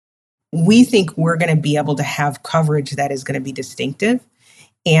we think we're going to be able to have coverage that is going to be distinctive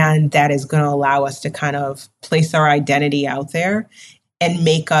and that is going to allow us to kind of place our identity out there and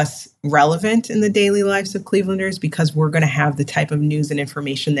make us relevant in the daily lives of Clevelanders, because we're going to have the type of news and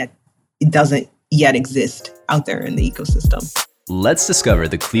information that doesn't yet exist out there in the ecosystem. Let's discover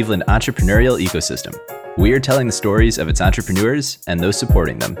the Cleveland entrepreneurial ecosystem. We are telling the stories of its entrepreneurs and those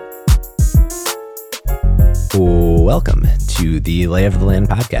supporting them. Welcome to the Lay of the Land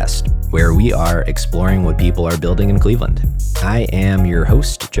podcast, where we are exploring what people are building in Cleveland. I am your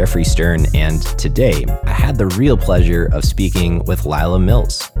host, Jeffrey Stern, and today I had the real pleasure of speaking with Lila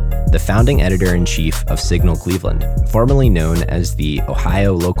Mills, the founding editor-in-chief of Signal Cleveland, formerly known as the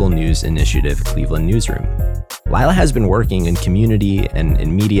Ohio Local News Initiative Cleveland Newsroom. Lila has been working in community and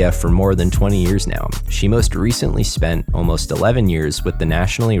in media for more than 20 years now. She most recently spent almost 11 years with the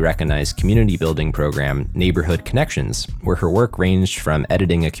nationally recognized community building program Neighborhood Connections, where her work ranged from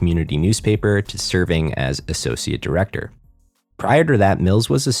editing a community newspaper to serving as associate director. Prior to that, Mills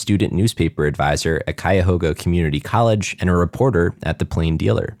was a student newspaper advisor at Cuyahoga Community College and a reporter at the Plain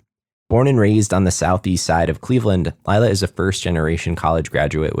Dealer. Born and raised on the southeast side of Cleveland, Lila is a first-generation college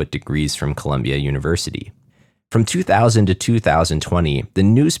graduate with degrees from Columbia University. From 2000 to 2020, the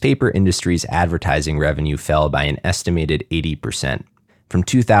newspaper industry's advertising revenue fell by an estimated 80%. From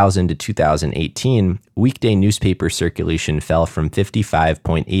 2000 to 2018, weekday newspaper circulation fell from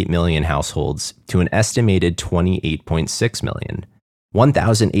 55.8 million households to an estimated 28.6 million.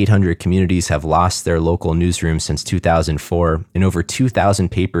 1,800 communities have lost their local newsrooms since 2004, and over 2,000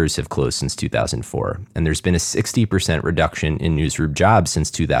 papers have closed since 2004, and there's been a 60% reduction in newsroom jobs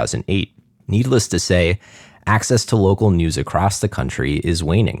since 2008. Needless to say, access to local news across the country is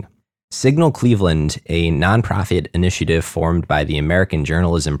waning. Signal Cleveland, a nonprofit initiative formed by the American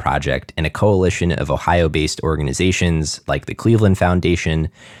Journalism Project and a coalition of Ohio-based organizations like the Cleveland Foundation,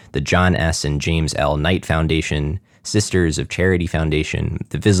 the John S. and James L. Knight Foundation, Sisters of Charity Foundation,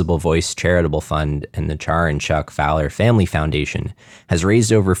 the Visible Voice Charitable Fund, and the Char and Chuck Fowler Family Foundation, has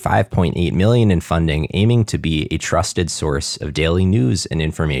raised over $5.8 million in funding, aiming to be a trusted source of daily news and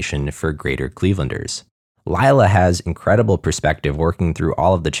information for greater Clevelanders. Lila has incredible perspective working through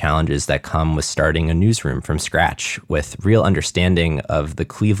all of the challenges that come with starting a newsroom from scratch, with real understanding of the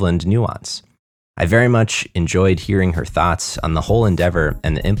Cleveland nuance. I very much enjoyed hearing her thoughts on the whole endeavor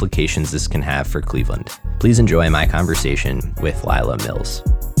and the implications this can have for Cleveland. Please enjoy my conversation with Lila Mills.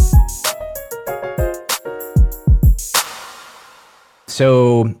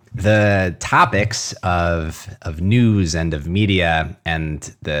 So the topics of news and of media and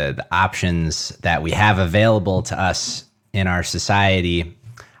the options that we have available to us in our society,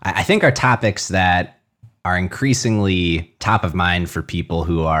 I think are topics that are increasingly top of mind for people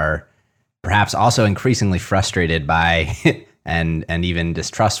who are perhaps also increasingly frustrated by and even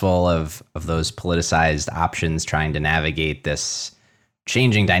distrustful of those politicized options, trying to navigate this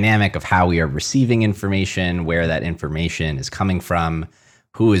changing dynamic of how we are receiving information, where that information is coming from,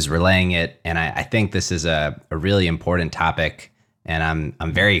 who is relaying it. And I think this is a really important topic, and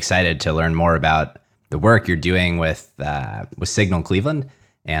I'm very excited to learn more about the work you're doing with Signal Cleveland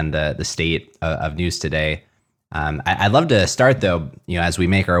and the state of news today. I'd love to start though, as we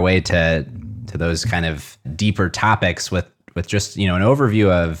make our way to those kind of deeper topics with just, an overview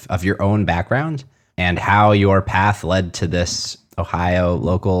of your own background and how your path led to this Ohio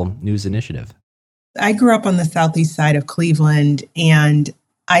Local News Initiative. I grew up on the southeast side of Cleveland, and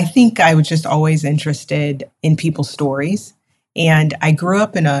I think I was just always interested in people's stories. And I grew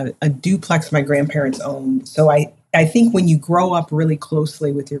up in a duplex my grandparents owned. So I think when you grow up really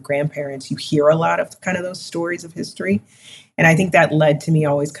closely with your grandparents, you hear a lot of kind of those stories of history. And I think that led to me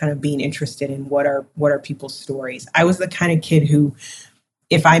always kind of being interested in what are people's stories. I was the kind of kid who,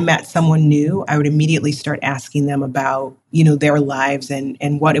 if I met someone new, I would immediately start asking them about, their lives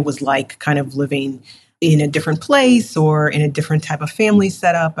and what it was like kind of living in a different place or in a different type of family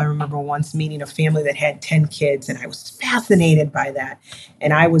setup. I remember once meeting a family that had 10 kids, and I was fascinated by that.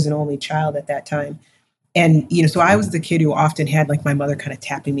 And I was an only child at that time. And, so I was the kid who often had like my mother kind of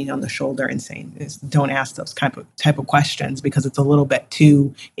tapping me on the shoulder and saying, don't ask those type of questions because it's a little bit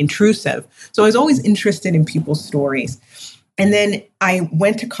too intrusive. So I was always interested in people's stories. And then I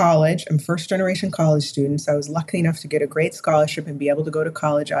went to college. I'm first generation college student. So I was lucky enough to get a great scholarship and be able to go to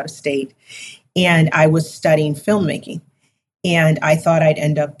college out of state. And I was studying filmmaking. And I thought I'd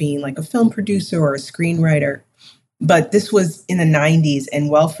end up being like a film producer or a screenwriter. But this was in the 90s, and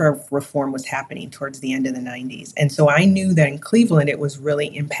welfare reform was happening towards the end of the 90s. And so I knew that in Cleveland, it was really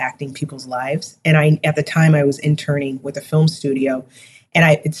impacting people's lives. And at the time, I was interning with a film studio,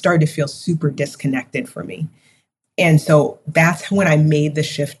 and it started to feel super disconnected for me. And so that's when I made the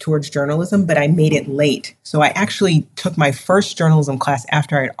shift towards journalism, but I made it late. So I actually took my first journalism class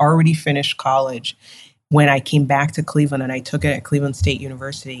after I had already finished college when I came back to Cleveland, and I took it at Cleveland State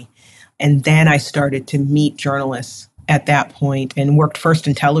University. And then I started to meet journalists at that point and worked first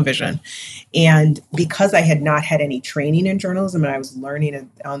in television. And because I had not had any training in journalism and I was learning it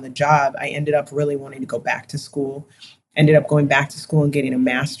on the job, I ended up really wanting to go back to school. Ended up going back to school and getting a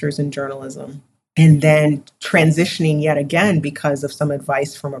master's in journalism. And then transitioning yet again because of some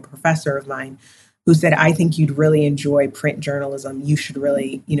advice from a professor of mine who said, I think you'd really enjoy print journalism. You should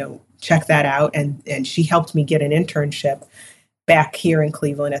really, check that out. And she helped me get an internship back here in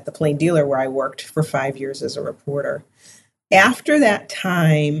Cleveland at the Plain Dealer, where I worked for 5 years as a reporter. After that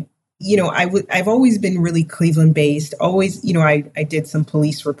time, I've always been really Cleveland based. Always, I did some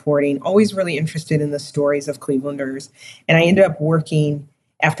police reporting, always really interested in the stories of Clevelanders. And I ended up working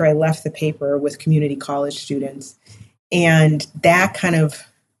after I left the paper with community college students. And that kind of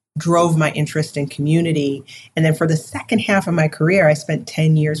drove my interest in community. And then for the second half of my career, I spent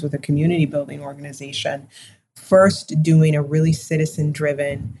 10 years with a community building organization, first doing a really citizen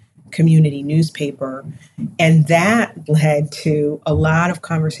driven community newspaper. And that led to a lot of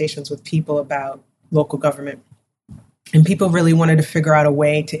conversations with people about local government. And people really wanted to figure out a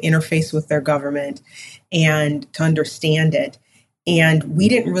way to interface with their government and to understand it. And we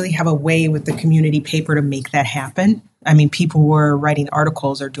didn't really have a way with the community paper to make that happen. I mean, people were writing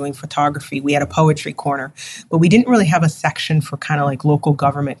articles or doing photography. We had a poetry corner, but we didn't really have a section for kind of like local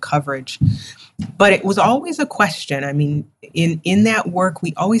government coverage. But it was always a question. I mean, in that work,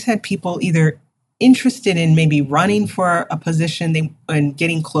 we always had people either interested in maybe running for a position and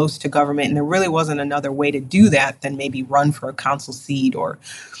getting close to government. And there really wasn't another way to do that than maybe run for a council seat or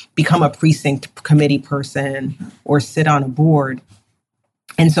become a precinct committee person or sit on a board.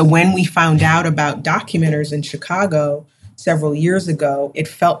 And so when we found out about Documenters in Chicago several years ago, it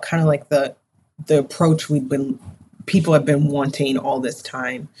felt kind of like the approach people have been wanting all this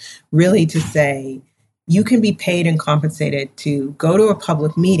time, really to say, you can be paid and compensated to go to a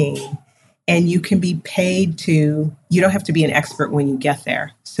public meeting, and you can be paid you don't have to be an expert when you get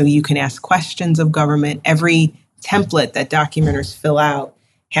there. So you can ask questions of government. Every template that Documenters fill out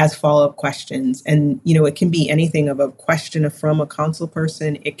has follow-up questions. And, it can be anything of a question from a council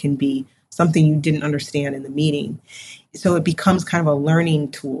person. It can be something you didn't understand in the meeting. So it becomes kind of a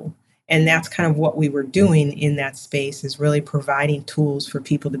learning tool. And that's kind of what we were doing in that space, is really providing tools for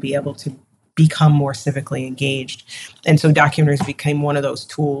people to be able to become more civically engaged. And so Documenters became one of those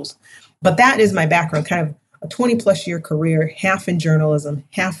tools. But that is my background, kind of a 20 plus year career, half in journalism,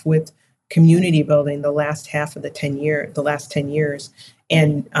 half with community building the last 10 years.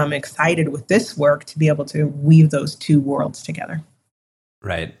 And I'm excited with this work to be able to weave those two worlds together.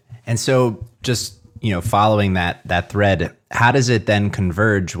 Right. And so just, following that thread, how does it then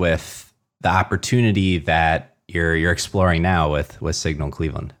converge with the opportunity that you're exploring now with Signal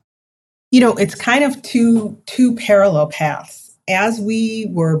Cleveland? It's kind of two parallel paths. As we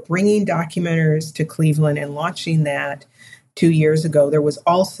were bringing Documenters to Cleveland and launching that 2 years ago, there was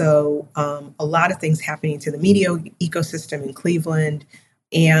also a lot of things happening to the media ecosystem in Cleveland.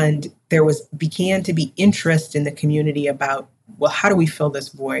 And there began to be interest in the community about, well, how do we fill this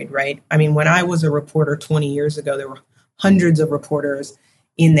void, right? I mean, when I was a reporter 20 years ago, there were hundreds of reporters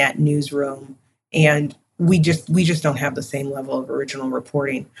in that newsroom, and we just don't have the same level of original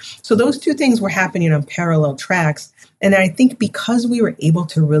reporting. So those two things were happening on parallel tracks. And I think because we were able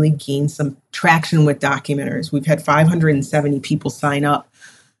to really gain some traction with Documenters, we've had 570 people sign up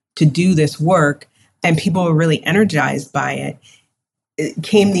to do this work, and people were really energized by it. It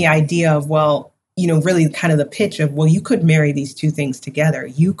came the idea of, well, really kind of the pitch of, well, you could marry these two things together.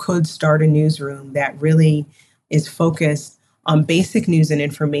 You could start a newsroom that really is focused on basic news and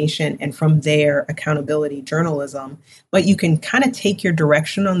information, and from there, accountability journalism. But you can kind of take your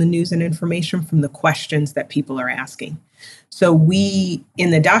direction on the news and information from the questions that people are asking. So we,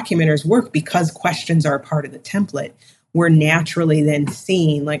 in the Documenters work, because questions are a part of the template, we're naturally then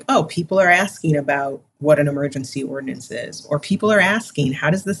seeing like, oh, people are asking about what an emergency ordinance is, or people are asking, how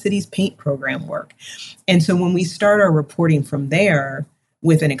does the city's paint program work? And so when we start our reporting from there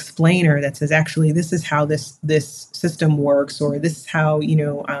with an explainer that says, actually, this is how this system works, or this is how,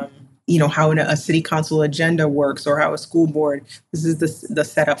 how a city council agenda works, or how a school board, this is the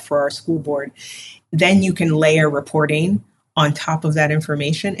setup for our school board, then you can layer reporting on top of that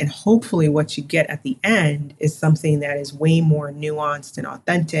information. And hopefully what you get at the end is something that is way more nuanced and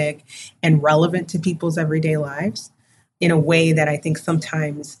authentic and relevant to people's everyday lives in a way that I think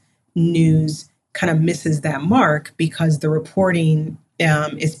sometimes news kind of misses that mark, because the reporting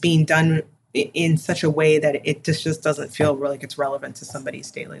is being done in such a way that it just doesn't feel like it's relevant to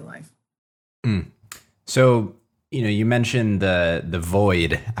somebody's daily life. So, you mentioned the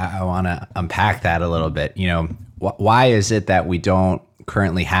void. I want to unpack that a little bit. Why is it that we don't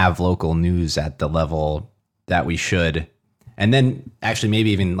currently have local news at the level that we should? And then actually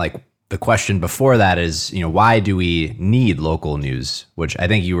maybe even like the question before that is, why do we need local news? Which I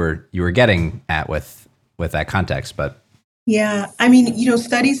think you were getting at with that context, but. Yeah, I mean,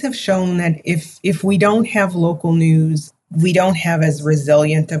 studies have shown that if we don't have local news, we don't have as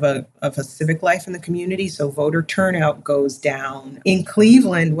resilient of a civic life in the community. So voter turnout goes down. In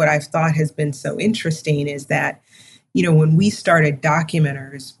Cleveland, what I've thought has been so interesting is that, when we started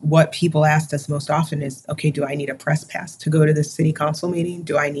Documenters, what people asked us most often is, okay, do I need a press pass to go to the city council meeting?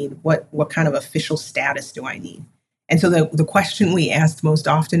 Do I need, what kind of official status do I need? And so the question we asked most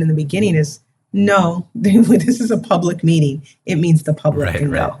often in the beginning is, no, this is a public meeting. It means the public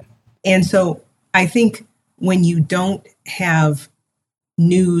can go. And so I think when you don't have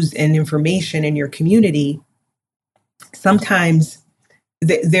news and information in your community, sometimes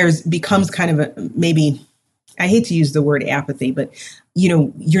there's becomes kind of a, maybe, I hate to use the word apathy, but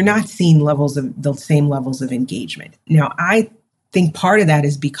you're not seeing the same levels of engagement. Now, I think part of that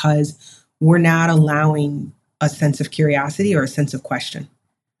is because we're not allowing a sense of curiosity or a sense of question.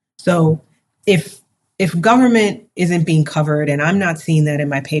 So if government isn't being covered, and I'm not seeing that in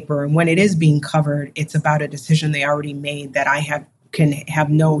my paper, and when it is being covered, it's about a decision they already made that I can have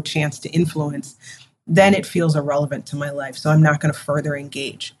no chance to influence, then it feels irrelevant to my life. So I'm not going to further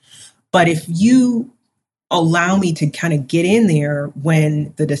engage. But if you allow me to kind of get in there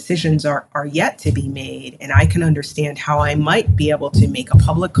when the decisions are yet to be made, and I can understand how I might be able to make a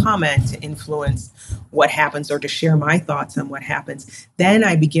public comment to influence what happens or to share my thoughts on what happens, then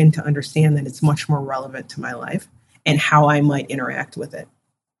I begin to understand that it's much more relevant to my life and how I might interact with it.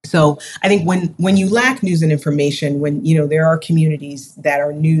 So I think when you lack news and information, when there are communities that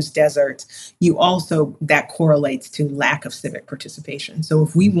are news deserts, that correlates to lack of civic participation. So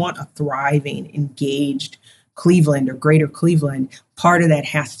if we want a thriving, engaged Cleveland or greater Cleveland, part of that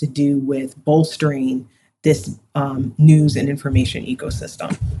has to do with bolstering this news and information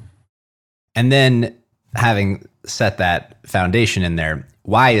ecosystem. And then having set that foundation in there,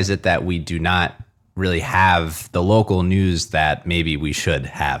 why is it that we do not really have the local news that maybe we should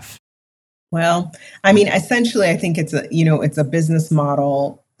have? Well, I mean, essentially, I think it's a business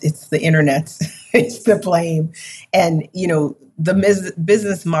model. It's the internet. It's to blame. And, the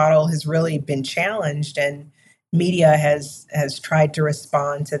business model has really been challenged, and media has tried to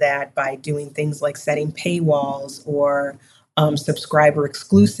respond to that by doing things like setting paywalls or subscriber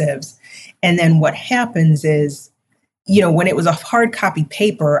exclusives. And then what happens is, when it was a hard copy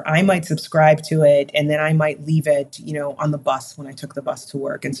paper, I might subscribe to it and then I might leave it, on the bus when I took the bus to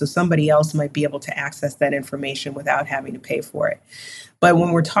work. And so somebody else might be able to access that information without having to pay for it. But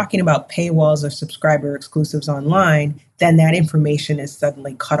when we're talking about paywalls or subscriber exclusives online, then that information is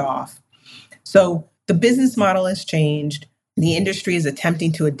suddenly cut off. So the business model has changed. The industry is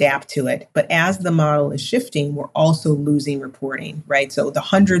attempting to adapt to it. But as the model is shifting, we're also losing reporting, right? So the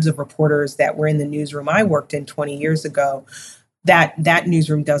hundreds of reporters that were in the newsroom I worked in 20 years ago, that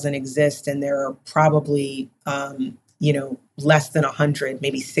newsroom doesn't exist. And there are probably, less than 100,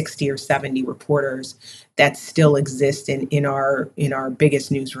 maybe 60 or 70 reporters that still exist in our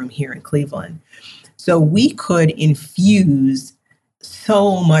biggest newsroom here in Cleveland. So we could infuse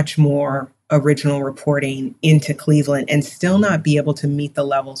so much more original reporting into Cleveland and still not be able to meet the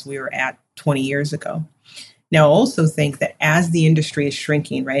levels we were at 20 years ago. Now, I also think that as the industry is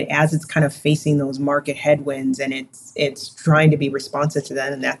shrinking, right, as it's kind of facing those market headwinds and it's trying to be responsive to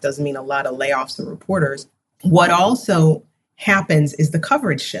them, and that does mean a lot of layoffs of reporters, what also happens is the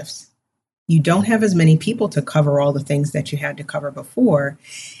coverage shifts. You don't have as many people to cover all the things that you had to cover before.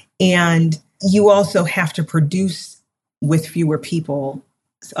 And you also have to produce with fewer people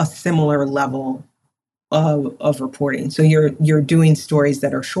a similar level of reporting. So you're doing stories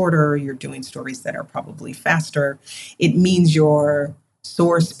that are shorter, you're doing stories that are probably faster. It means your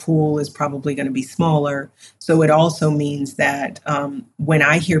source pool is probably going to be smaller. So it also means that when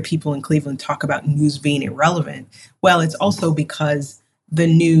I hear people in Cleveland talk about news being irrelevant, well, it's also because the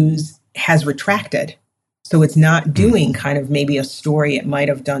news has retracted. So it's not doing kind of maybe a story it might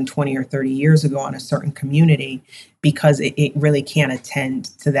have done 20 or 30 years ago on a certain community because it really can't attend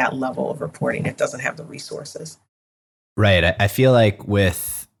to that level of reporting. It doesn't have the resources. Right. I feel like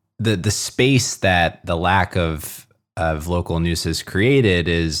with the space that the lack of local news has created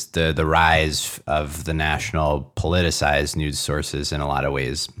is the rise of the national politicized news sources in a lot of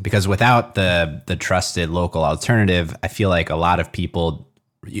ways. Because without the trusted local alternative, I feel like a lot of people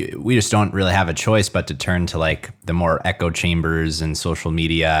we just don't really have a choice but to turn to like the more echo chambers and social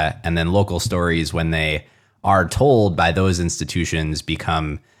media, and then local stories when they are told by those institutions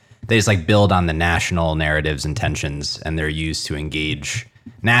they just like build on the national narratives and tensions, and they're used to engage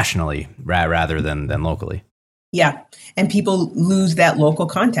nationally rather than locally. Yeah. And people lose that local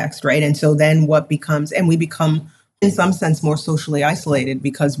context, right? And so then we become in some sense more socially isolated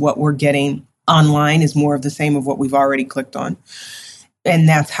because what we're getting online is more of the same of what we've already clicked on. And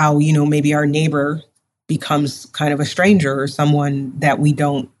that's how, maybe our neighbor becomes kind of a stranger or someone that we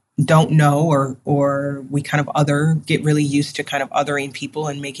don't know, or we kind of get really used to kind of othering people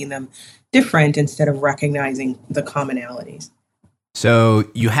and making them different instead of recognizing the commonalities. So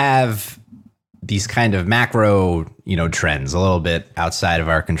you have these kind of macro, trends a little bit outside of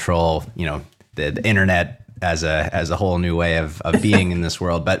our control, the internet as a whole new way of being in this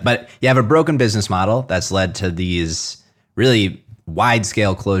world. But you have a broken business model that's led to these really wide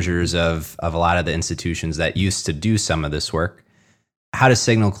scale closures of a lot of the institutions that used to do some of this work. How does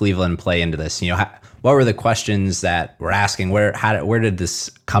Signal Cleveland play into this? What were the questions that we're asking? Where did this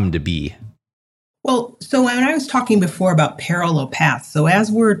come to be? Well, so when I was talking before about parallel paths, so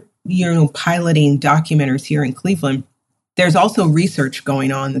as we're piloting documenters here in Cleveland, there's also research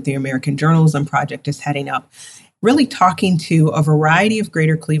going on that the American Journalism Project is heading up, really talking to a variety of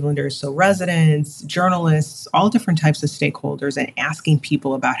Greater Clevelanders, so residents, journalists, all different types of stakeholders, and asking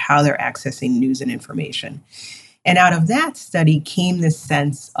people about how they're accessing news and information. And out of that study came this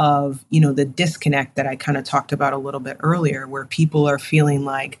sense of, the disconnect that I kind of talked about a little bit earlier, where people are feeling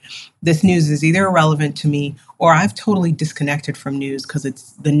like this news is either irrelevant to me or I've totally disconnected from news because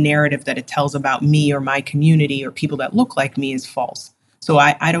it's the narrative that it tells about me or my community or people that look like me is false. So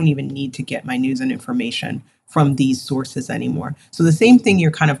I don't even need to get my news and information from these sources anymore. So the same thing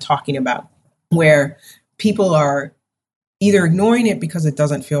you're kind of talking about, where people are either ignoring it because it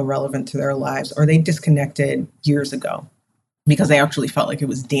doesn't feel relevant to their lives, or they disconnected years ago because they actually felt like it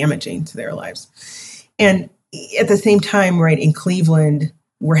was damaging to their lives. And at the same time, right, in Cleveland,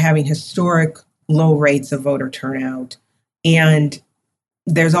 we're having historic low rates of voter turnout. And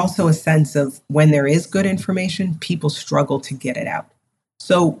there's also a sense of when there is good information, people struggle to get it out.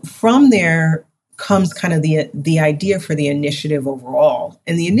 So from there comes kind of the idea for the initiative overall.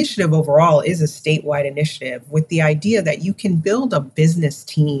 And the initiative overall is a statewide initiative with the idea that you can build a business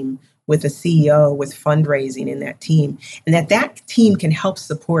team with a CEO, with fundraising in that team, and that team can help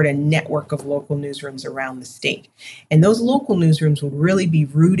support a network of local newsrooms around the state. And those local newsrooms would really be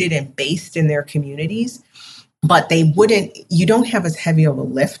rooted and based in their communities, but you don't have as heavy of a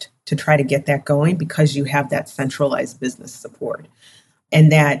lift to try to get that going because you have that centralized business support.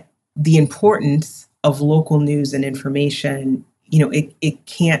 And that the importance of local news and information, it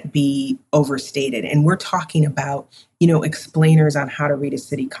can't be overstated. And we're talking about, explainers on how to read a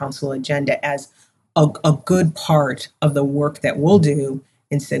city council agenda as a good part of the work that we'll do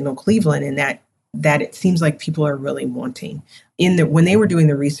in Signal Cleveland, and that it seems like people are really wanting. When they were doing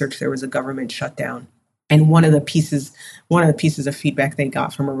the research, there was a government shutdown. And one of the pieces of feedback they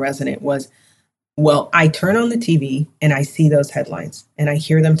got from a resident was, well, I turn on the TV and I see those headlines and I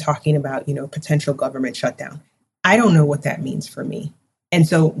hear them talking about, potential government shutdown. I don't know what that means for me. And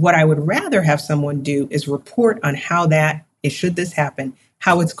so what I would rather have someone do is report on how should this happen,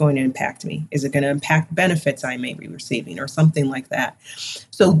 how it's going to impact me. Is it going to impact benefits I may be receiving or something like that?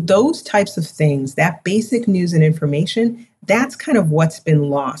 So those types of things, that basic news and information, that's kind of what's been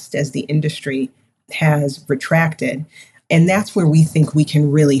lost as the industry has retracted. And that's where we think we can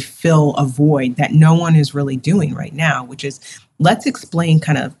really fill a void that no one is really doing right now, which is let's explain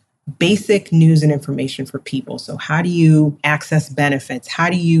kind of basic news and information for people. So how do you access benefits? How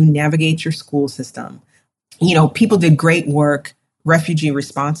do you navigate your school system? People did great work. Refugee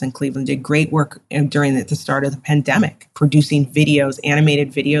Response in Cleveland did great work during the start of the pandemic, producing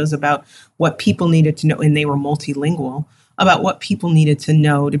animated videos about what people needed to know. And they were multilingual about what people needed to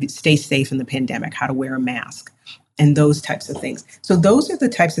know to stay safe in the pandemic, how to wear a mask, and those types of things. So those are the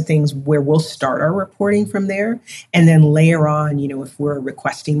types of things where we'll start our reporting from there and then layer on, if we're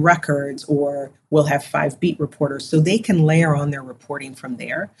requesting records, or we'll have 5 beat reporters so they can layer on their reporting from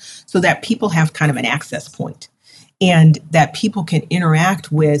there so that people have kind of an access point and that people can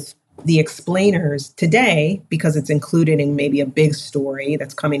interact with the explainers today because it's included in maybe a big story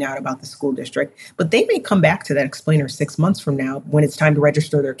that's coming out about the school district. But they may come back to that explainer 6 months from now when it's time to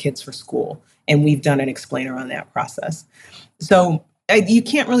register their kids for school. And we've done an explainer on that process. So you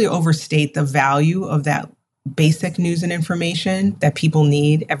can't really overstate the value of that basic news and information that people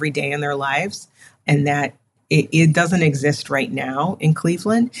need every day in their lives. And that it doesn't exist right now in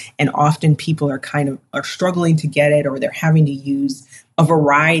Cleveland. And often people are struggling to get it, or they're having to use a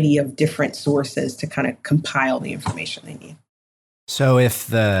variety of different sources to kind of compile the information they need. So if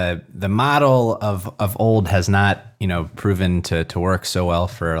the model of old has not, proven to work so well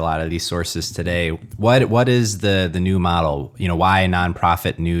for a lot of these sources today, what is the new model? Why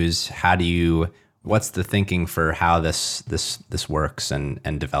nonprofit news? What's the thinking for how this works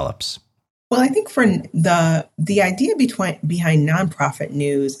and develops? Well, I think for the idea behind nonprofit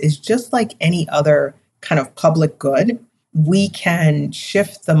news is just like any other kind of public good. We can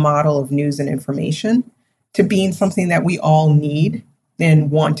shift the model of news and information to being something that we all need and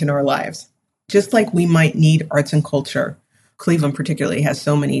want in our lives. Just like we might need arts and culture. Cleveland particularly has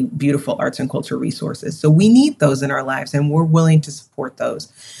so many beautiful arts and culture resources. So we need those in our lives, and we're willing to support those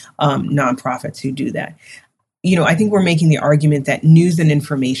nonprofits who do that. I think we're making the argument that news and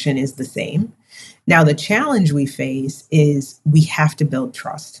information is the same. Now, the challenge we face is we have to build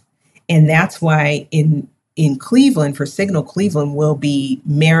trust. And that's why in Cleveland, for Signal Cleveland, we'll be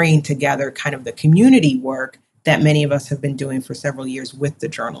marrying together kind of the community work that many of us have been doing for several years with the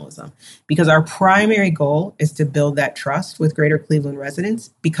journalism. Because our primary goal is to build that trust with Greater Cleveland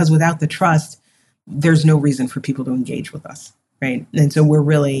residents, because without the trust, there's no reason for people to engage with us, right? And so we're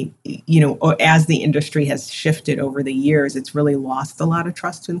really, as the industry has shifted over the years, it's really lost a lot of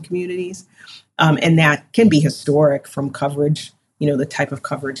trust in communities. And that can be historic from coverage, the type of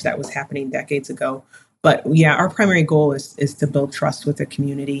coverage that was happening decades ago. But yeah, our primary goal is to build trust with the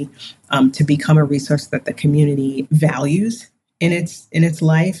community, to become a resource that the community values in its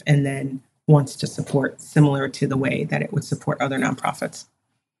life and then wants to support, similar to the way that it would support other nonprofits.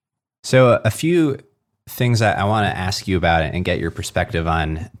 So a few things I want to ask you about and get your perspective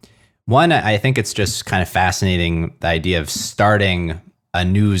on. One, I think it's just kind of fascinating, the idea of starting a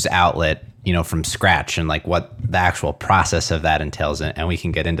news outlet, from scratch, and like what the actual process of that entails. And we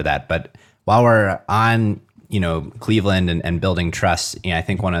can get into that. But while we're on, Cleveland and building trust, I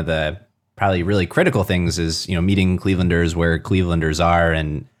think one of the probably really critical things is, meeting Clevelanders where Clevelanders are,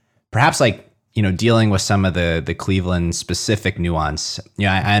 and perhaps dealing with some of the Cleveland specific nuance.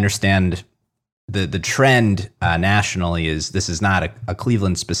 I understand the trend nationally is this is not a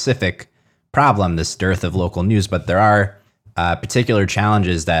Cleveland specific problem, this dearth of local news, but there are particular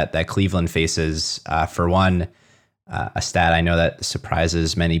challenges that Cleveland faces. For one, a stat I know that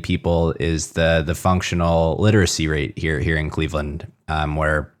surprises many people is the functional literacy rate here in Cleveland,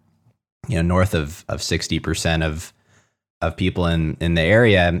 where north of 60% of people in the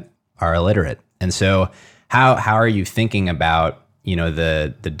area are illiterate. And so how are you thinking about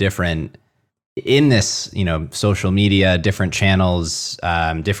the different in this social media, different channels,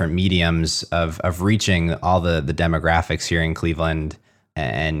 different mediums of reaching all the demographics here in Cleveland,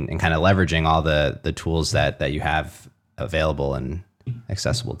 and kind of leveraging all the tools that you have available and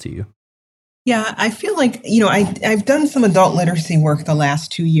accessible to you? Yeah, I feel like, I've done some adult literacy work the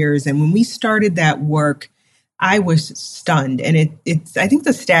last 2 years. And when we started that work, I was stunned. And it's I think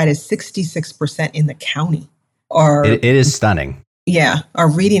the stat is 66% in the county it is stunning. Yeah, are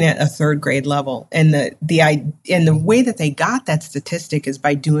reading at a third grade level. And the way that they got that statistic is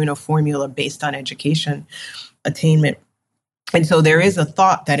by doing a formula based on education attainment. And so there is a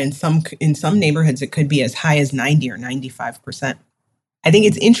thought that in some neighborhoods, it could be as high as 90 or 95%. I think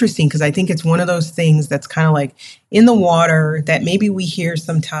it's interesting because I think it's one of those things that's kind of like in the water that maybe we hear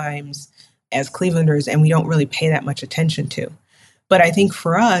sometimes as Clevelanders and we don't really pay that much attention to. But I think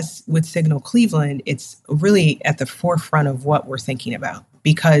for us with Signal Cleveland, it's really at the forefront of what we're thinking about,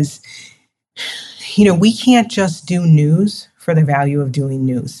 because, we can't just do news for the value of doing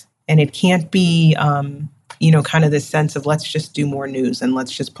news. And it can't be, kind of this sense of let's just do more news and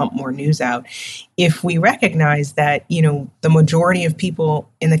let's just pump more news out. If we recognize that, the majority of people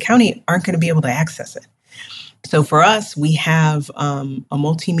in the county aren't going to be able to access it. So for us, we have a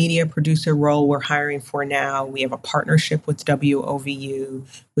multimedia producer role we're hiring for now. We have a partnership with WOVU,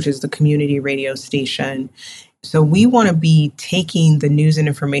 which is the community radio station. So we want to be taking the news and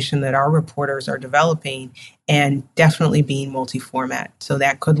information that our reporters are developing and definitely being multi-format. So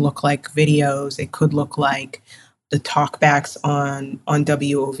that could look like videos. It could look like the talkbacks on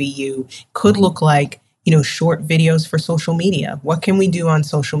WOVU. Could look like short videos for social media. What can we do on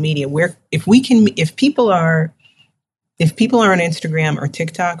social media? If people are on Instagram or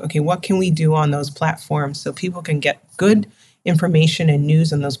TikTok, okay, what can we do on those platforms so people can get good information and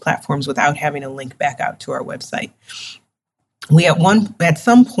news on those platforms without having to link back out to our website? We at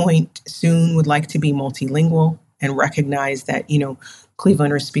some point soon would like to be multilingual and recognize that,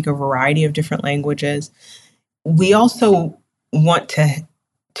 Clevelanders speak a variety of different languages. We also want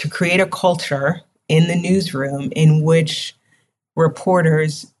to create a culture in the newsroom in which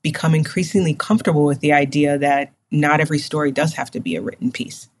reporters become increasingly comfortable with the idea that not every story does have to be a written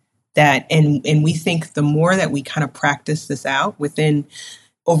piece. And we think the more that we kind of practice this out within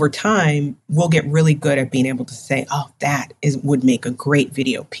over time, we'll get really good at being able to say, oh, would make a great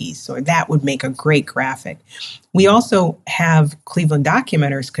video piece, or that would make a great graphic. We also have Cleveland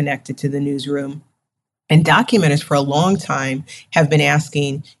documenters connected to the newsroom. And documenters for a long time have been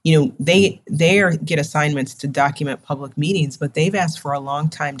asking, they get assignments to document public meetings, but they've asked for a long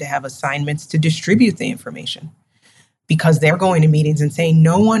time to have assignments to distribute the information, because they're going to meetings and saying,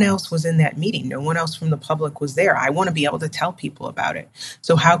 no one else was in that meeting. No one else from the public was there. I want to be able to tell people about it.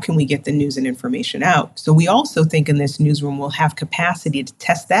 So how can we get the news and information out? So we also think in this newsroom, we'll have capacity to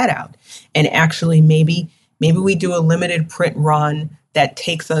test that out. And actually, maybe we do a limited print run that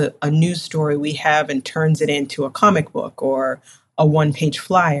takes a news story we have and turns it into a comic book or a one-page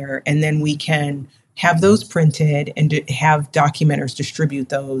flyer. And then we can have those printed and have documenters distribute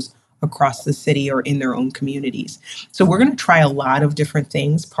those across the city or in their own communities. So we're going to try a lot of different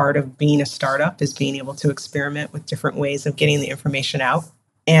things. Part of being a startup is being able to experiment with different ways of getting the information out.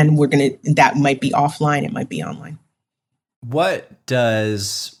 And that might be offline, it might be online. What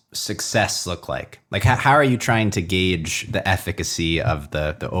does success look like? Like, how are you trying to gauge the efficacy of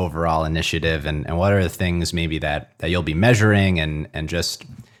the overall initiative? And what are the things maybe that you'll be measuring? And just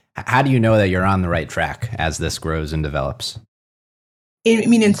how do you know that you're on the right track as this grows and develops?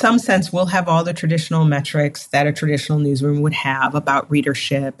 In some sense, we'll have all the traditional metrics that a traditional newsroom would have about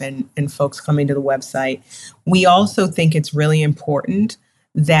readership and folks coming to the website. We also think it's really important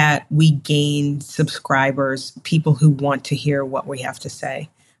that we gain subscribers, people who want to hear what we have to say.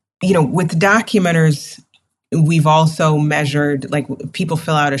 With documenters, we've also measured, like, people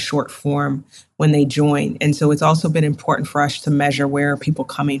fill out a short form when they join. And so it's also been important for us to measure where are people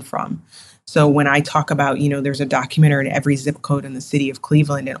coming from. So when I talk about, there's a documenter in every zip code in the city of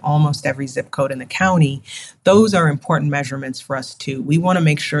Cleveland and almost every zip code in the county, those are important measurements for us too. We want to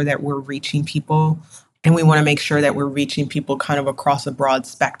make sure that we're reaching people, and we want to make sure that we're reaching people kind of across a broad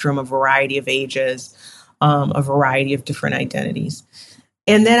spectrum, a variety of ages, a variety of different identities.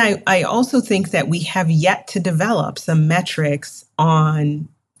 And then I also think that we have yet to develop some metrics on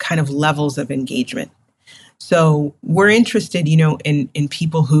kind of levels of engagement. So we're interested, in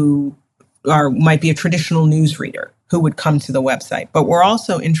people who might be a traditional news reader who would come to the website. But we're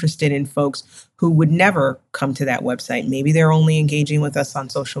also interested in folks who would never come to that website. Maybe they're only engaging with us on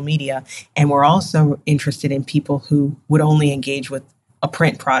social media. And we're also interested in people who would only engage with a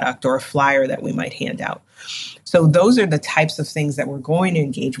print product or a flyer that we might hand out. So those are the types of things that we're going to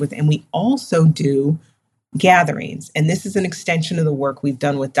engage with. And we also do gatherings. And this is an extension of the work we've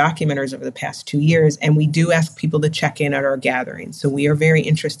done with documenters over the past 2 years. And we do ask people to check in at our gatherings. So we are very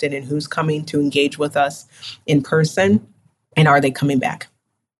interested in who's coming to engage with us in person, and are they coming back?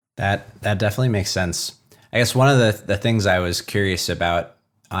 That definitely makes sense. I guess one of the things I was curious about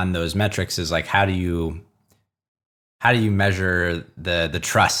on those metrics is, like, how do you measure the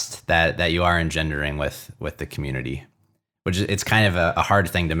trust that you are engendering with the community, which it's kind of a hard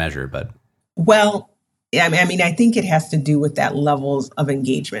thing to measure, but. Well, I think it has to do with that levels of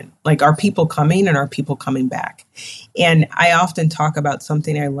engagement. Like, are people coming and are people coming back? And I often talk about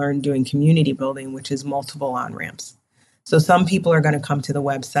something I learned doing community building, which is multiple on-ramps. So some people are going to come to the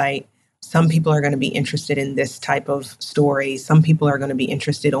website. Some people are going to be interested in this type of story. Some people are going to be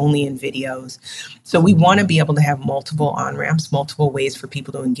interested only in videos. So we want to be able to have multiple on-ramps, multiple ways for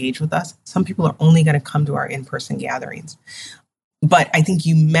people to engage with us. Some people are only going to come to our in-person gatherings. But I think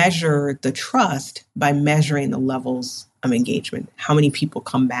you measure the trust by measuring the levels of engagement, how many people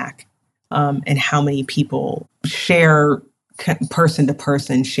come back, and how many people share person to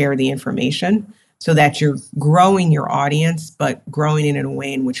person, share the information, so that you're growing your audience, but growing it in a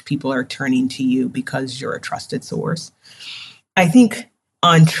way in which people are turning to you because you're a trusted source. I think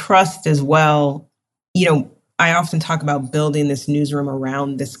on trust as well, I often talk about building this newsroom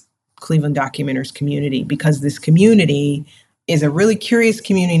around this Cleveland Documenters community, because this community is a really curious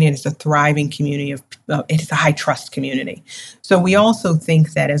community, and it's a thriving community it's a high trust community. So we also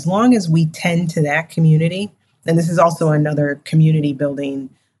think that as long as we tend to that community, and this is also another community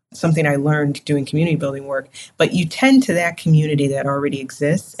building, something I learned doing community building work, but you tend to that community that already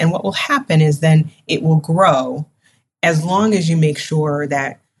exists. And what will happen is then it will grow as long as you make sure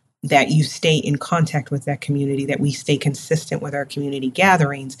that you stay in contact with that community, that we stay consistent with our community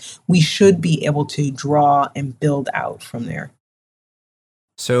gatherings. We should be able to draw and build out from there.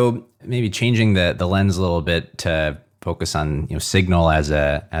 So maybe changing the lens a little bit to focus on Signal as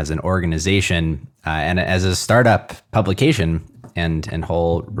an organization and as a startup publication and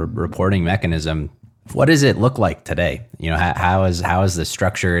whole reporting mechanism. What does it look like today? How is this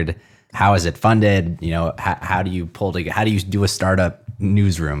structured? How is it funded? How do you how do you do a startup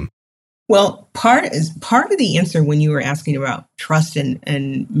newsroom? Well, part of the answer when you were asking about trust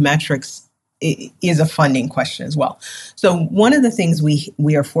and metrics is a funding question as well. So one of the things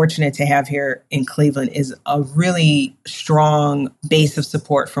we are fortunate to have here in Cleveland is a really strong base of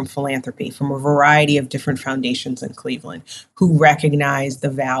support from philanthropy, from a variety of different foundations in Cleveland who recognize the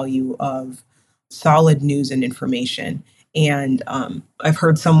value of solid news and information. And I've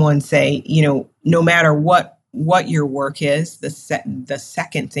heard someone say, no matter what your work is, the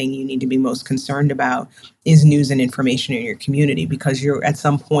second thing you need to be most concerned about is news and information in your community, because you're at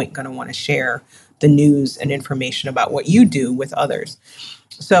some point going to want to share the news and information about what you do with others.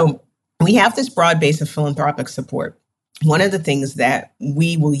 So we have this broad base of philanthropic support. One of the things that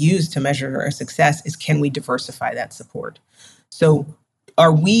we will use to measure our success is, can we diversify that support? So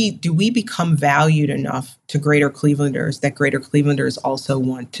do we become valued enough to Greater Clevelanders that Greater Clevelanders also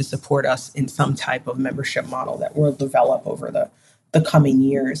want to support us in some type of membership model that we'll develop over the coming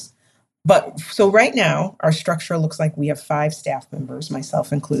years? But so right now, our structure looks like we have 5 staff members,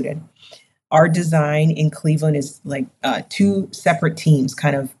 myself included. Our design in Cleveland is like 2 separate teams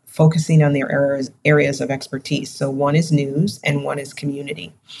kind of focusing on their areas of expertise. So one is news and one is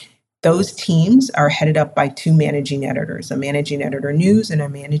community. Those teams are headed up by 2 managing editors, a managing editor news and a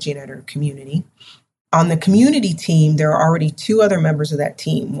managing editor community. On the community team, there are already 2 other members of that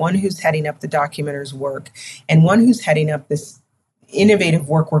team, one who's heading up the documenter's work and one who's heading up this innovative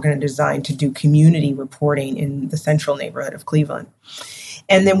work we're going to design to do community reporting in the central neighborhood of Cleveland.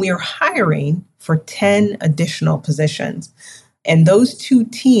 And then we are hiring for 10 additional positions. And those 2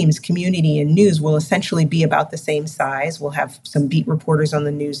 teams, community and news, will essentially be about the same size. We'll have some beat reporters on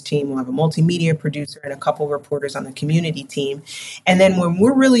the news team. We'll have a multimedia producer and a couple reporters on the community team. And then when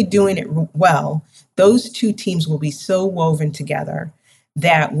we're really doing it well, those 2 teams will be so woven together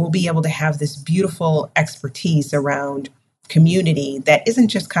that we'll be able to have this beautiful expertise around community that isn't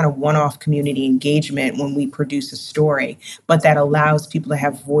just kind of one-off community engagement when we produce a story, but that allows people to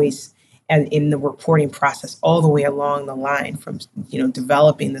have voice and in the reporting process all the way along the line, from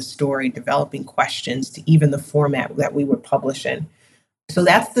developing the story, developing questions, to even the format that we would publish in. So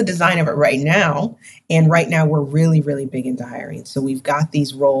that's the design of it right now. And right now we're really, really big into hiring. So we've got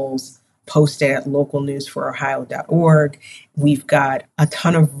these roles posted at localnewsforohio.org. We've got a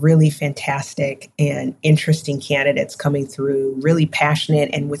ton of really fantastic and interesting candidates coming through, really passionate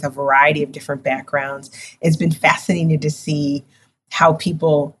and with a variety of different backgrounds. It's been fascinating to see how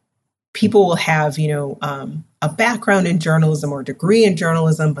people will have, a background in journalism or degree in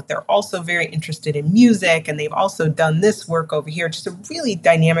journalism, but they're also very interested in music, and they've also done this work over here. Just a really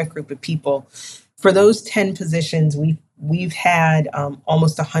dynamic group of people. For those 10 positions, we've had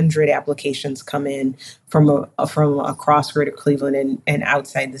almost 100 applications come in from across Greater Cleveland and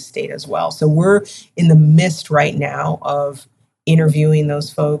outside the state as well. So we're in the midst right now of interviewing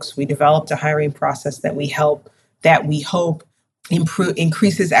those folks. We developed a hiring process that we hope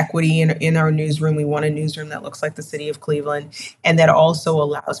increases equity in our newsroom. We want a newsroom that looks like the city of Cleveland, and that also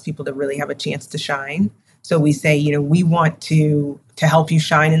allows people to really have a chance to shine. So we say, we want to help you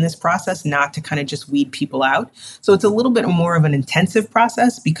shine in this process, not to kind of just weed people out. So it's a little bit more of an intensive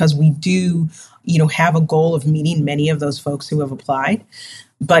process, because we do, have a goal of meeting many of those folks who have applied.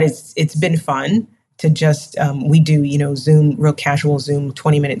 But it's been fun to just, we do, Zoom, real casual Zoom,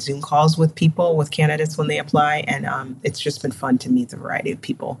 20-minute Zoom calls with candidates when they apply. And it's just been fun to meet the variety of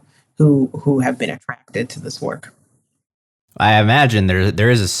people who have been attracted to this work. I imagine there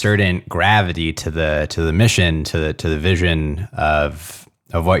is a certain gravity to the mission, to the vision of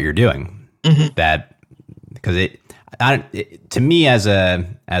what you're doing. Mm-hmm. That, because to me, as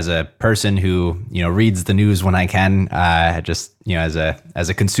a person who reads the news when I can, just as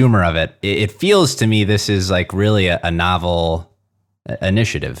a consumer of it, it feels to me this is like really a novel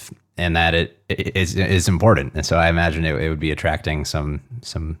initiative, and that it is important. And so I imagine it would be attracting some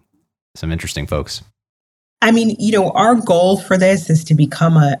interesting folks. I mean, our goal for this is to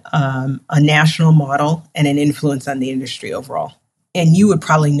become a national model and an influence on the industry overall. And you would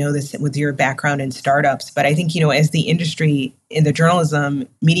probably know this with your background in startups, but I think, as the industry in the journalism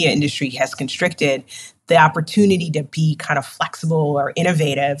media industry has constricted, the opportunity to be kind of flexible or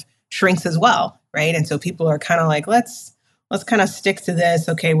innovative shrinks as well, right? And so people are kind of like, let's kind of stick to this.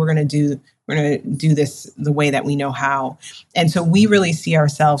 Okay, we're going to do this the way that we know how. And so we really see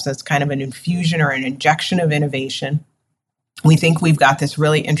ourselves as kind of an infusion or an injection of innovation. We think we've got this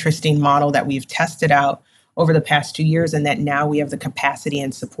really interesting model that we've tested out over the past 2 years, and that now we have the capacity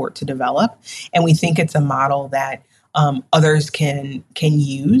and support to develop. And we think it's a model that others can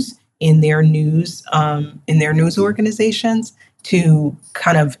use in their news organizations to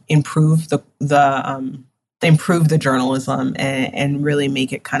kind of improve the journalism and really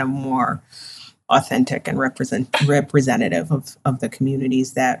make it kind of more authentic and representative of the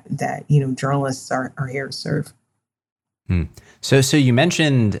communities that journalists are here to serve. So you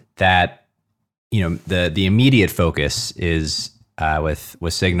mentioned that the immediate focus is with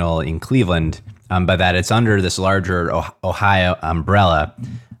Signal in Cleveland, but that it's under this larger Ohio umbrella,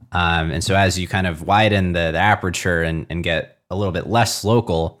 and so as you kind of widen the aperture and get a little bit less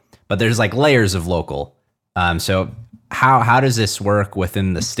local, but there's like layers of local. So how does this work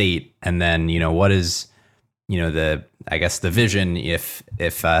within the state? And then, what is, the vision if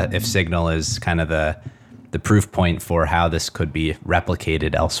Signal is kind of the proof point for how this could be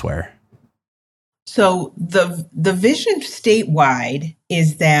replicated elsewhere? So the vision statewide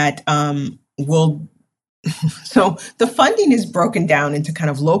is that so the funding is broken down into kind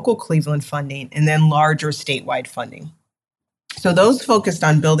of local Cleveland funding and then larger statewide funding. So those focused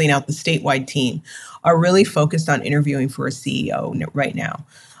on building out the statewide team are really focused on interviewing for a CEO right now.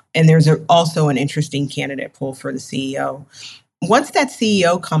 And there's also an interesting candidate pool for the CEO. Once that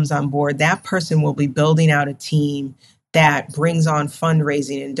CEO comes on board, that person will be building out a team that brings on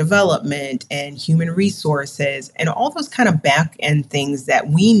fundraising and development and human resources and all those kind of back end things that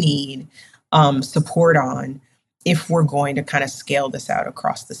we need support on if we're going to kind of scale this out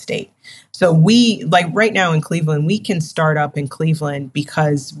across the state. So we, like right now in Cleveland, we can start up in Cleveland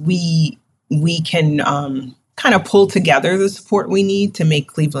because we can kind of pull together the support we need to make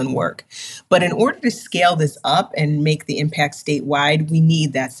Cleveland work. But in order to scale this up and make the impact statewide, we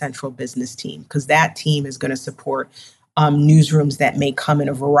need that central business team because that team is going to support newsrooms that may come in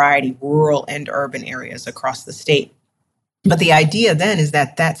a variety, rural and urban areas across the state. But the idea then is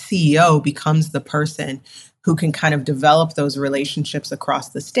that CEO becomes the person who can kind of develop those relationships across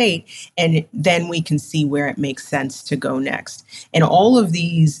the state, and then we can see where it makes sense to go next. And all of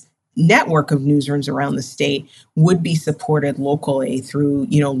these network of newsrooms around the state would be supported locally through,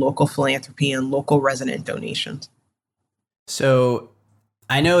 local philanthropy and local resident donations. So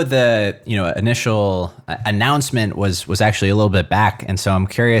I know the, initial announcement was actually a little bit back. And so I'm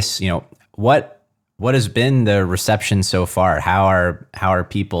curious, what has been the reception so far? How are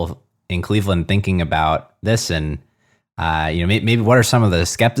people in Cleveland thinking about this? And, maybe what are some of the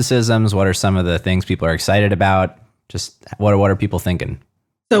skepticisms? What are some of the things people are excited about? Just what are people thinking?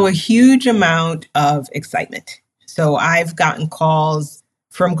 So a huge amount of excitement. So I've gotten calls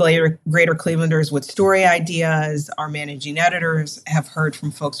from greater Clevelanders with story ideas. Our managing editors have heard from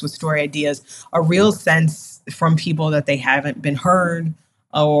folks with story ideas, a real sense from people that they haven't been heard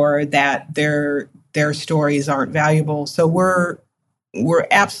or that their stories aren't valuable. So we're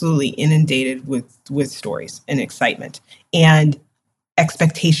absolutely inundated with stories and excitement and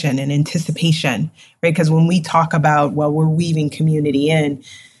expectation and anticipation, right? Because when we talk about, we're weaving community in,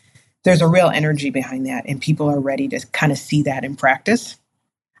 there's a real energy behind that, and people are ready to kind of see that in practice.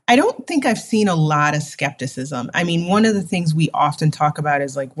 I don't think I've seen a lot of skepticism. I mean, one of the things we often talk about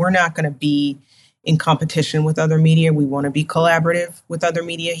is like, we're not going to be in competition with other media. We want to be collaborative with other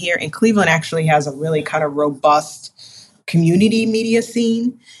media here. And Cleveland actually has a really kind of robust community media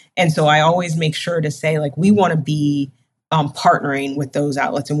scene. And so I always make sure to say, like, we want to be partnering with those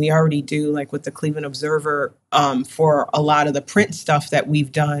outlets. And we already do, like with the Cleveland Observer, for a lot of the print stuff that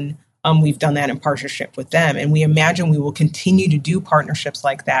we've done that in partnership with them. And we imagine we will continue to do partnerships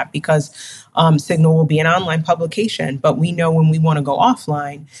like that because Signal will be an online publication. But we know when we want to go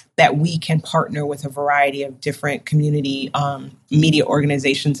offline that we can partner with a variety of different community media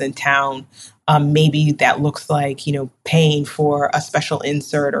organizations in town. Maybe that looks like, paying for a special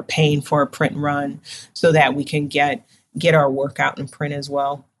insert or paying for a print run so that we can get our work out in print as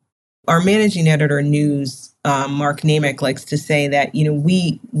well. Our managing editor news, Mark Namick, likes to say that,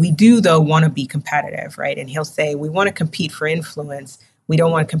 we do, though, want to be competitive, right? And he'll say, we want to compete for influence. We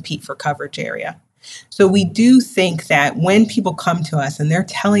don't want to compete for coverage area. So we do think that when people come to us and they're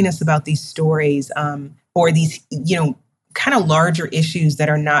telling us about these stories or these, kind of larger issues that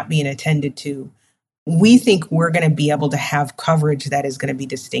are not being attended to, we think we're going to be able to have coverage that is going to be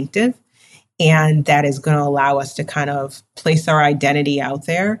distinctive and that is going to allow us to kind of place our identity out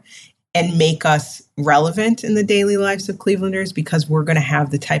there and make us relevant in the daily lives of Clevelanders because we're going to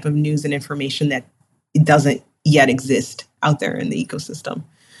have the type of news and information that it doesn't yet exist out there in the ecosystem.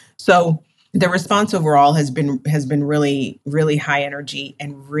 So the response overall has been really, really high energy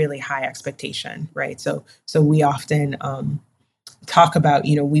and really high expectation, right? So we often talk about,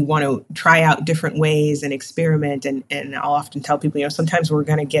 we want to try out different ways and experiment. And I'll often tell people, sometimes we're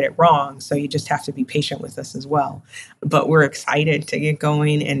going to get it wrong. So you just have to be patient with us as well. But we're excited to get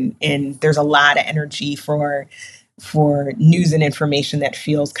going. And there's a lot of energy for news and information that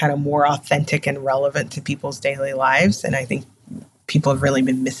feels kind of more authentic and relevant to people's daily lives. And I think people have really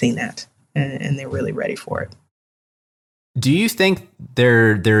been missing that, and they're really ready for it. Do you think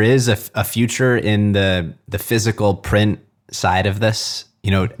there is a future in the physical print side of this?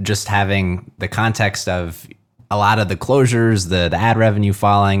 Just having the context of a lot of the closures, the ad revenue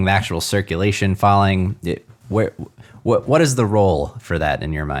falling, the actual circulation falling. What is the role for that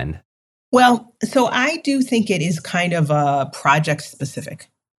in your mind? Well, so I do think it is kind of project specific,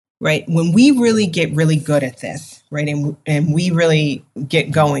 right? When we really get really good at this, right, and we really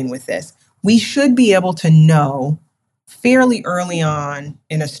get going with this, we should be able to know fairly early on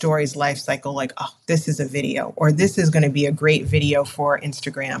in a story's life cycle, like, oh, this is a video, or this is going to be a great video for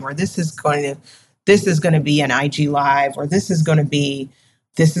Instagram, or this is going to be an IG Live, or this is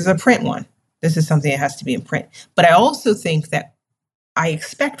a print one. This is something that has to be in print. But I also think that I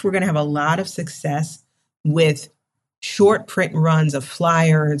expect we're going to have a lot of success with short print runs of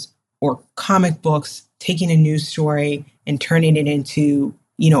flyers or comic books, taking a news story and turning it into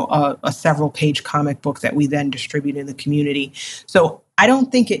a several page comic book that we then distribute in the community. So I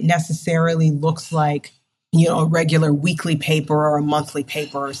don't think it necessarily looks like, a regular weekly paper or a monthly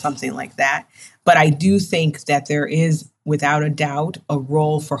paper or something like that. But I do think that there is, without a doubt, a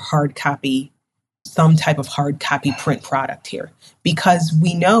role for hard copy, some type of hard copy print product here, because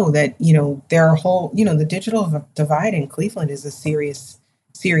we know that, there are the digital divide in Cleveland is a serious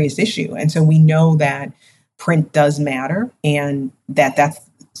issue. And so we know that print does matter, and that's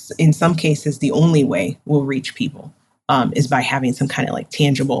in some cases the only way we'll reach people is by having some kind of like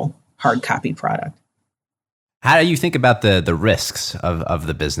tangible hard copy product. How do you think about the risks of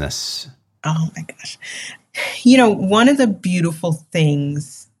the business? Oh my gosh. One of the beautiful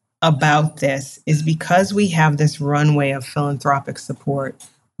things about this is because we have this runway of philanthropic support,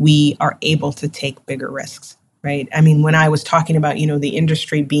 we are able to take bigger risks, right? I mean, when I was talking about, the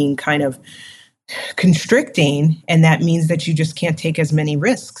industry being kind of constricting, and that means that you just can't take as many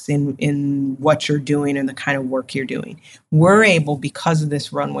risks in what you're doing and the kind of work you're doing. We're able, because of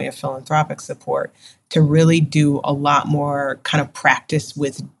this runway of philanthropic support, to really do a lot more kind of practice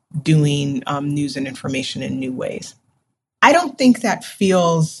with doing news and information in new ways. I don't think that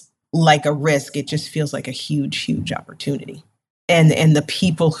feels like a risk. It just feels like a huge, huge opportunity. And the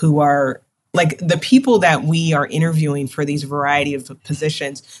people who are like the people that we are interviewing for these variety of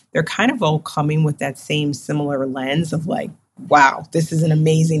positions, they're kind of all coming with that same similar lens of like, wow, this is an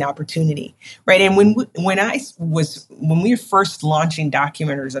amazing opportunity, right? And when we were first launching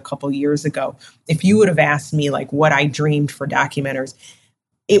Documenters a couple years ago, if you would have asked me like what I dreamed for Documenters,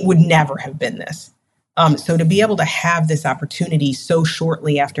 it would never have been this. So to be able to have this opportunity so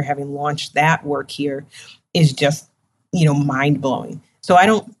shortly after having launched that work here is just, mind blowing. So I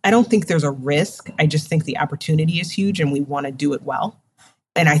don't think there's a risk. I just think the opportunity is huge, and we want to do it well.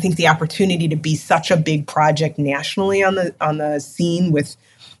 And I think the opportunity to be such a big project nationally on the scene with,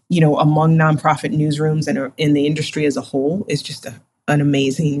 among nonprofit newsrooms and in the industry as a whole is just an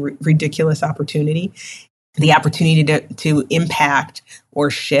amazing, ridiculous opportunity. The opportunity to impact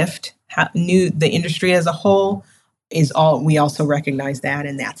or shift the industry as a whole we also recognize that,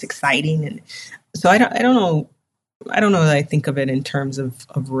 and that's exciting. And so I don't know that I think of it in terms of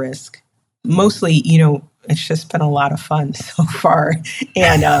risk. Mostly, it's just been a lot of fun so far.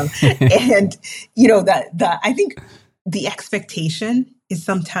 And, and I think the expectation is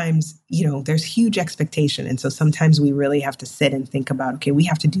sometimes, there's huge expectation. And so sometimes we really have to sit and think about, okay, we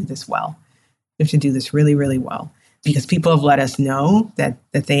have to do this well. We have to do this really, really well, because people have let us know that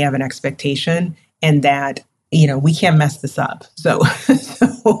they have an expectation and that, we can't mess this up.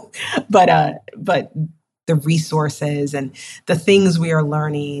 But the resources and the things we are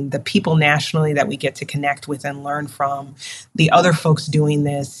learning, the people nationally that we get to connect with and learn from, the other folks doing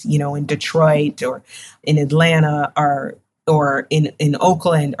this, in Detroit or in Atlanta or in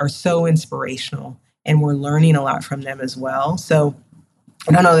Oakland are so inspirational, and we're learning a lot from them as well. So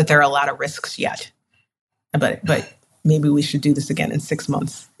I don't know that there are a lot of risks yet, but maybe we should do this again in 6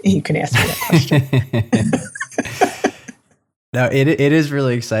 months. You can ask me that question. No, it is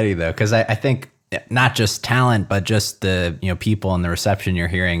really exciting though, because I think not just talent, but just the people and the reception you're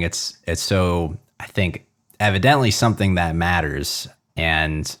hearing. It's so, I think, evidently something that matters.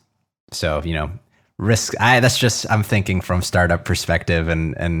 And so risk. I'm thinking from startup perspective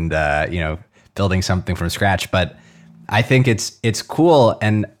and building something from scratch. But I think it's cool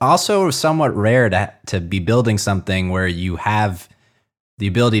and also somewhat rare to be building something where you have the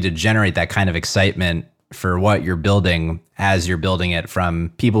ability to generate that kind of excitement for what you're building as you're building it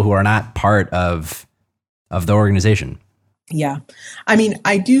from people who are not part of the organization. Yeah. I mean,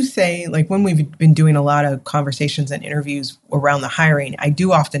 I do say, like, when we've been doing a lot of conversations and interviews around the hiring, I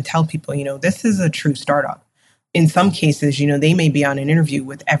do often tell people, this is a true startup. In some cases, they may be on an interview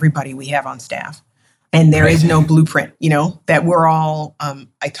with everybody we have on staff. And there is no blueprint, that we're all,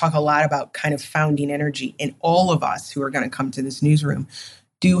 I talk a lot about kind of founding energy. And all of us who are going to come to this newsroom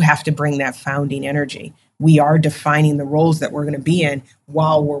do have to bring that founding energy. We are defining the roles that we're going to be in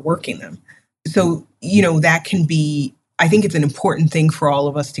while we're working them. So, that can be, I think it's an important thing for all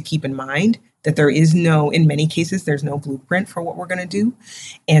of us to keep in mind that there is in many cases, there's no blueprint for what we're going to do.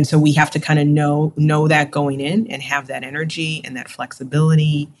 And so we have to kind of know that going in and have that energy and that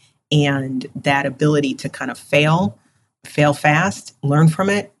flexibility and that ability to kind of fail fast, learn from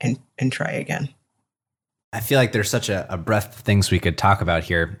it, and try again. I feel like there's such a breadth of things we could talk about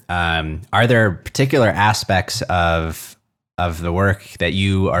here. Are there particular aspects of the work that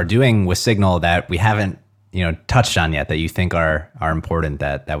you are doing with Signal that we haven't touched on yet that you think are important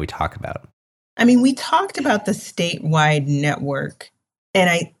that we talk about? I mean, we talked about the statewide network.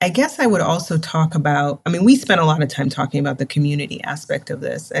 And I guess I would also talk about, we spent a lot of time talking about the community aspect of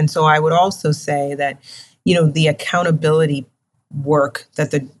this. And so I would also say that, the accountability work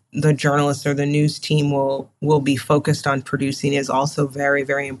that the journalists or the news team will be focused on producing is also very,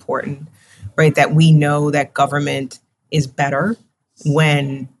 very important, right? That we know that government is better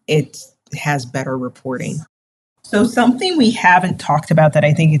when it has better reporting. So something we haven't talked about that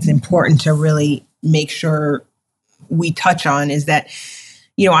I think it's important to really make sure we touch on is that,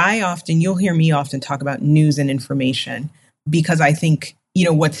 you'll hear me often talk about news and information because I think,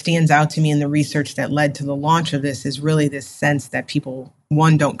 what stands out to me in the research that led to the launch of this is really this sense that people,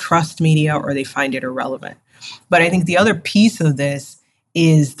 one, don't trust media or they find it irrelevant. But I think the other piece of this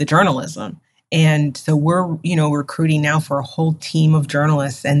is the journalism. And so we're, recruiting now for a whole team of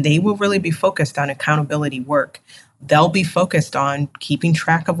journalists, and they will really be focused on accountability work. They'll be focused on keeping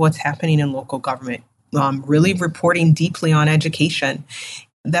track of what's happening in local government, really reporting deeply on education.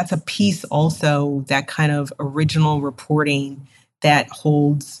 That's a piece also, that kind of original reporting that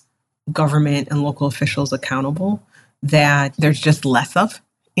holds government and local officials accountable, that there's just less of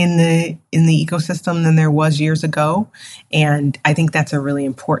in the ecosystem than there was years ago. And I think that's a really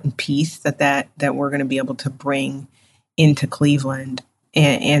important piece that we're going to be able to bring into Cleveland.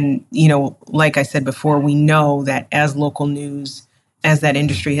 And like I said before, we know that as local news, as that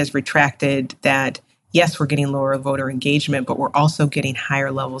industry has retracted, that yes, we're getting lower voter engagement, but we're also getting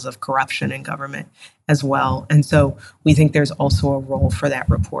higher levels of corruption in government as well. And so we think there's also a role for that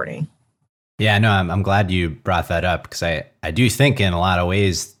reporting. Yeah, no, I'm glad you brought that up because I do think in a lot of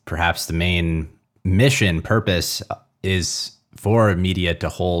ways, perhaps the main mission purpose is for media to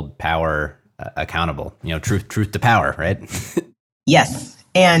hold power accountable, truth to power, right? Yes.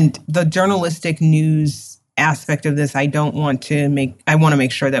 And the journalistic news aspect of this, I want to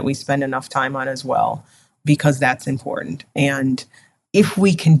make sure that we spend enough time on as well, because that's important. And if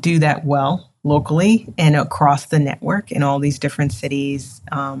we can do that well locally and across the network in all these different cities,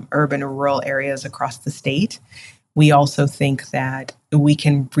 urban and rural areas across the state, we also think that we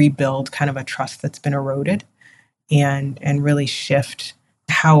can rebuild kind of a trust that's been eroded and really shift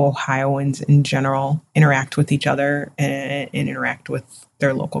how Ohioans in general interact with each other and interact with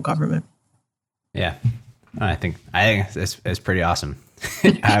their local government. Yeah, I think it's pretty awesome.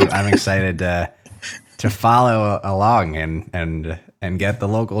 I'm excited to follow along and get the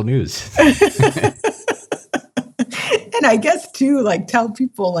local news. And I guess too, tell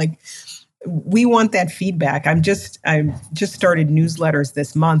people we want that feedback. I just started newsletters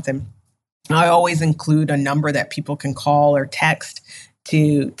this month, and I always include a number that people can call or text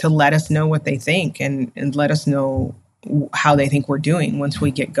to let us know what they think and let us know how they think we're doing once we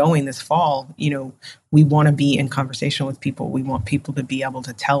get going this fall. We want to be in conversation with people. We want people to be able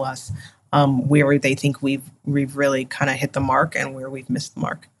to tell us where they think we've really kind of hit the mark and where we've missed the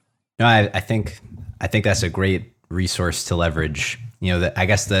mark. No, I think that's a great resource to leverage. I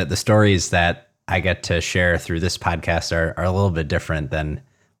guess the stories that I get to share through this podcast are a little bit different than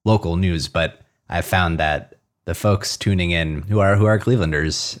local news, but I've found that the folks tuning in who are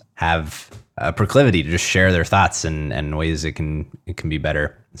Clevelanders have a proclivity to just share their thoughts and ways it can be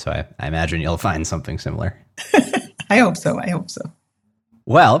better. So I imagine you'll find something similar. I hope so.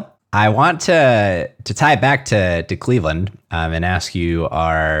 Well, I want to tie it back to Cleveland and ask you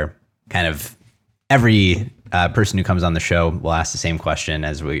our kind of every person who comes on the show will ask the same question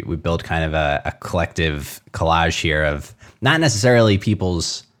as we build kind of a collective collage here of not necessarily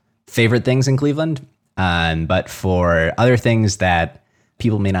people's favorite things in Cleveland, but for other things that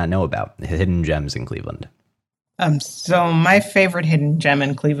people may not know about, hidden gems in Cleveland? So my favorite hidden gem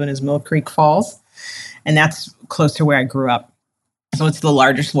in Cleveland is Mill Creek Falls, and that's close to where I grew up. So it's the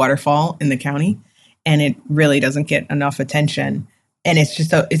largest waterfall in the county, and it really doesn't get enough attention. And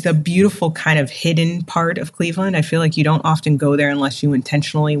it's a beautiful kind of hidden part of Cleveland. I feel like you don't often go there unless you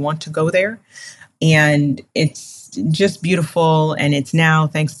intentionally want to go there. And it's just beautiful. And it's now,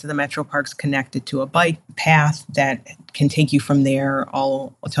 thanks to the Metro Parks, connected to a bike path that can take you from there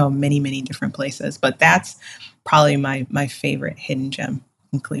all to many, many different places. But that's probably my favorite hidden gem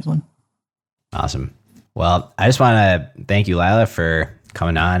in Cleveland. Awesome. Well, I just want to thank you, Lila, for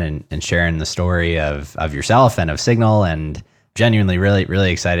coming on and sharing the story of yourself and of Signal, and genuinely really, really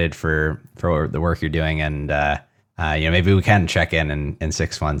excited for the work you're doing. And, maybe we can check in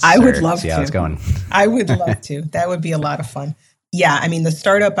 6 months. I would love to see how it's going. I would love to. That would be a lot of fun. Yeah. I mean, the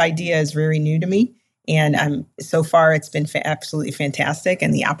startup idea is very new to me, and so far it's been absolutely fantastic.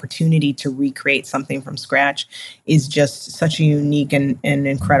 And the opportunity to recreate something from scratch is just such a unique and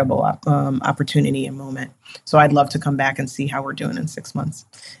incredible opportunity and moment. So I'd love to come back and see how we're doing in 6 months.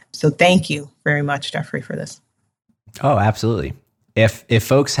 So thank you very much, Jeffrey, for this. Oh, absolutely. If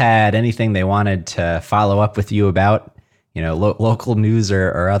folks had anything they wanted to follow up with you about, local news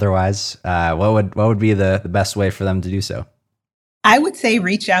or otherwise, what would be the best way for them to do so? I would say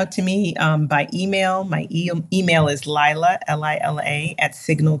reach out to me by email. My email is Lila, Lila, at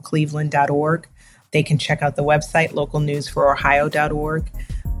signalcleveland.org. They can check out the website, localnewsforohio.org,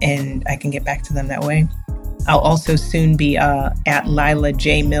 and I can get back to them that way. I'll also soon be at Lila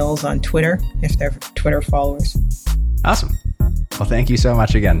J. Mills on Twitter, if they're Twitter followers. Awesome. Well, thank you so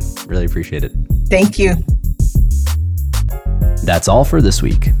much again. Really appreciate it. Thank you. That's all for this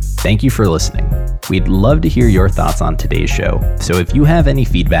week. Thank you for listening. We'd love to hear your thoughts on today's show. So if you have any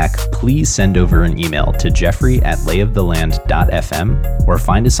feedback, please send over an email to jeffrey@layoftheland.fm or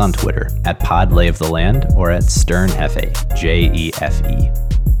find us on Twitter @podlayoftheland or @sternhefe, JEFE.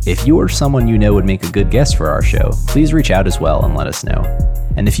 If you or someone you know would make a good guest for our show, please reach out as well and let us know.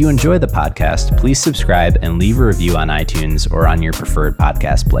 And if you enjoy the podcast, please subscribe and leave a review on iTunes or on your preferred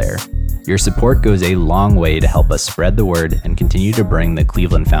podcast player. Your support goes a long way to help us spread the word and continue to bring the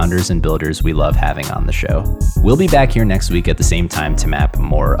Cleveland founders and builders we love having on the show. We'll be back here next week at the same time to map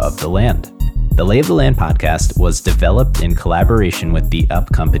more of the land. The Lay of the Land podcast was developed in collaboration with the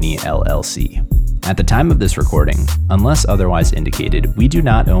Up Company, LLC. At the time of this recording, unless otherwise indicated, we do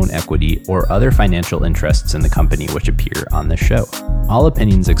not own equity or other financial interests in the company which appear on this show. All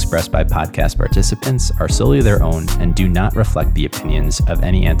opinions expressed by podcast participants are solely their own and do not reflect the opinions of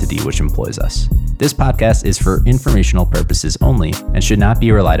any entity which employs us. This podcast is for informational purposes only and should not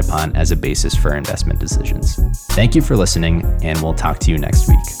be relied upon as a basis for investment decisions. Thank you for listening, and we'll talk to you next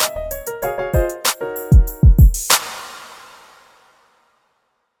week.